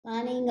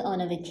Planning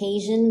on a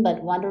vacation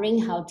but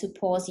wondering how to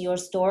pause your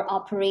store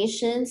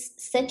operations?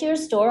 Set your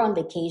store on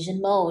vacation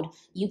mode.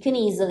 You can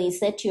easily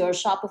set your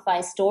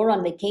Shopify store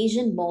on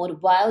vacation mode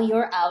while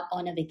you're out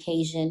on a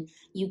vacation.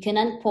 You can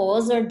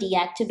unpause or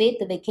deactivate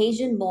the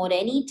vacation mode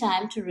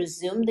anytime to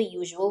resume the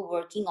usual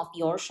working of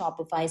your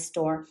Shopify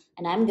store.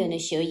 And I'm going to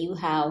show you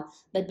how.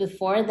 But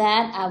before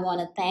that, I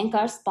want to thank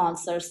our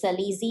sponsor,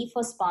 Selleasy,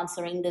 for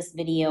sponsoring this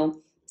video.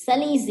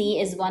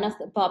 Selleasy is one of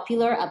the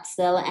popular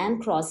upsell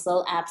and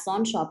cross-sell apps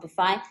on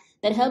Shopify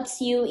that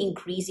helps you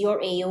increase your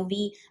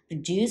AOV,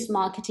 reduce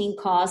marketing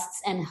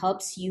costs, and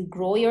helps you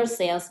grow your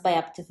sales by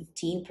up to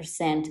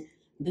 15%.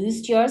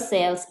 Boost your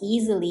sales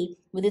easily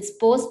with its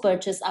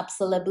post-purchase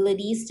upsell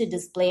abilities to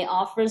display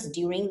offers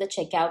during the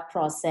checkout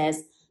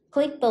process.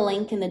 Click the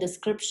link in the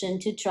description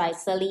to try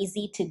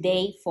Selleasy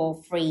today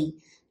for free.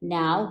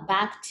 Now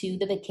back to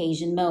the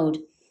vacation mode.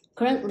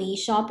 Currently,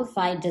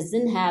 Shopify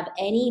doesn't have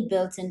any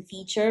built-in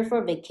feature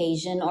for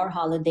vacation or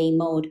holiday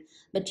mode,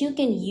 but you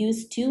can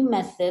use two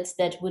methods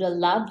that would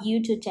allow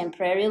you to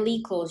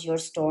temporarily close your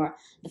store.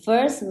 The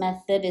first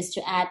method is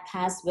to add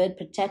password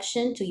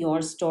protection to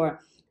your store.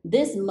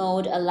 This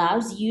mode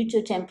allows you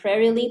to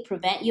temporarily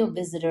prevent your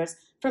visitors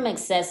from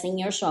accessing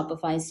your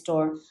Shopify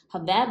store.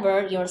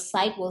 However, your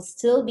site will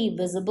still be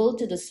visible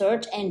to the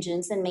search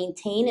engines and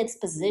maintain its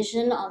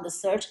position on the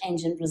search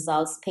engine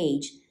results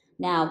page.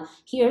 Now,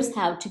 here's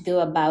how to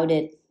go about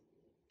it.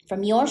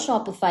 From your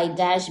Shopify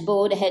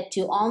dashboard, head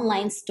to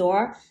Online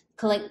Store,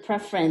 click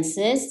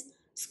Preferences,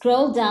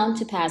 scroll down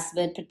to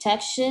Password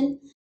Protection.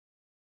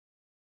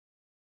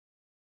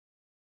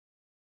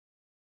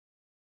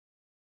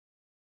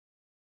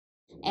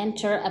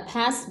 Enter a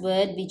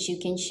password which you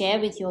can share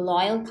with your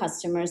loyal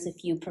customers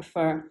if you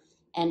prefer.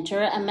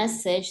 Enter a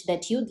message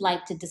that you'd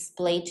like to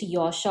display to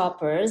your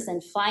shoppers,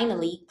 and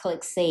finally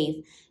click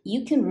Save.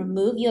 You can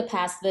remove your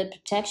password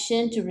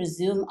protection to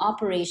resume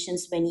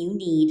operations when you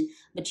need,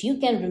 but you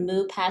can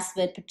remove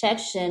password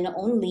protection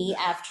only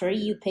after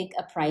you pick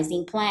a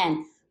pricing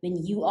plan.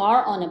 When you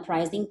are on a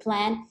pricing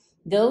plan,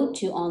 go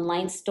to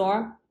Online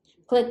Store,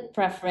 click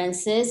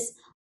Preferences.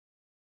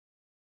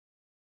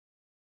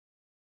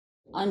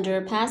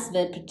 Under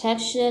password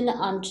protection,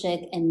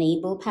 uncheck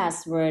enable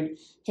password.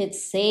 Hit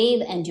save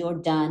and you're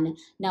done.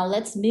 Now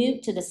let's move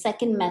to the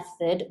second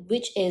method,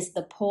 which is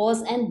the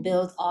pause and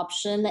build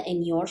option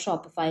in your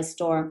Shopify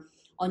store.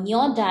 On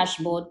your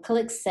dashboard,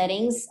 click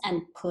settings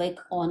and click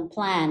on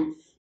plan.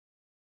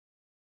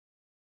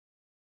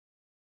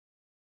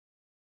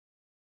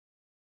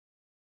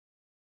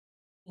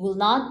 You will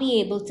not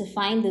be able to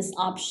find this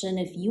option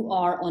if you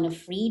are on a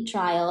free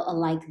trial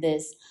like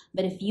this.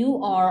 But if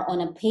you are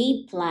on a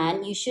paid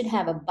plan, you should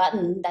have a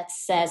button that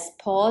says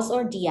pause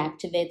or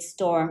deactivate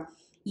store.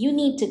 You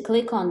need to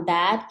click on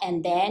that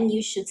and then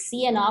you should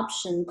see an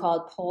option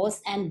called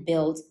pause and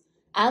build.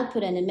 I'll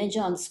put an image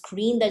on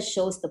screen that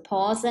shows the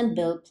pause and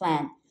build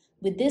plan.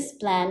 With this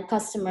plan,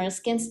 customers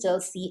can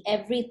still see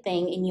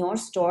everything in your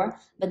store,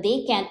 but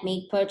they can't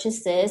make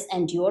purchases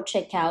and your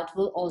checkout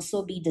will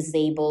also be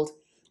disabled,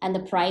 and the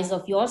price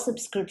of your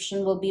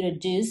subscription will be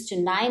reduced to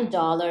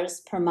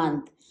 $9 per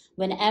month.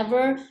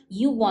 Whenever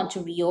you want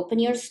to reopen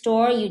your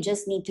store, you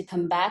just need to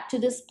come back to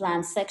this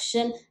plan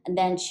section and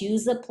then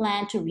choose a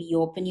plan to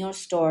reopen your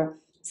store.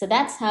 So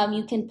that's how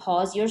you can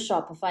pause your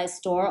Shopify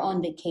store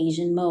on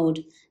vacation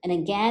mode. And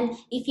again,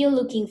 if you're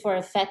looking for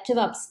effective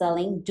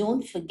upselling,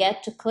 don't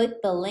forget to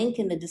click the link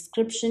in the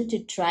description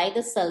to try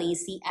the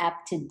Selleasy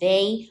app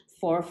today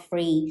for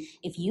free.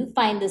 If you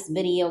find this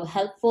video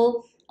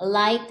helpful,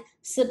 like,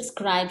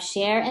 subscribe,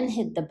 share, and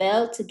hit the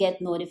bell to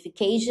get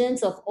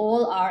notifications of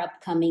all our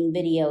upcoming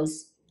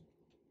videos.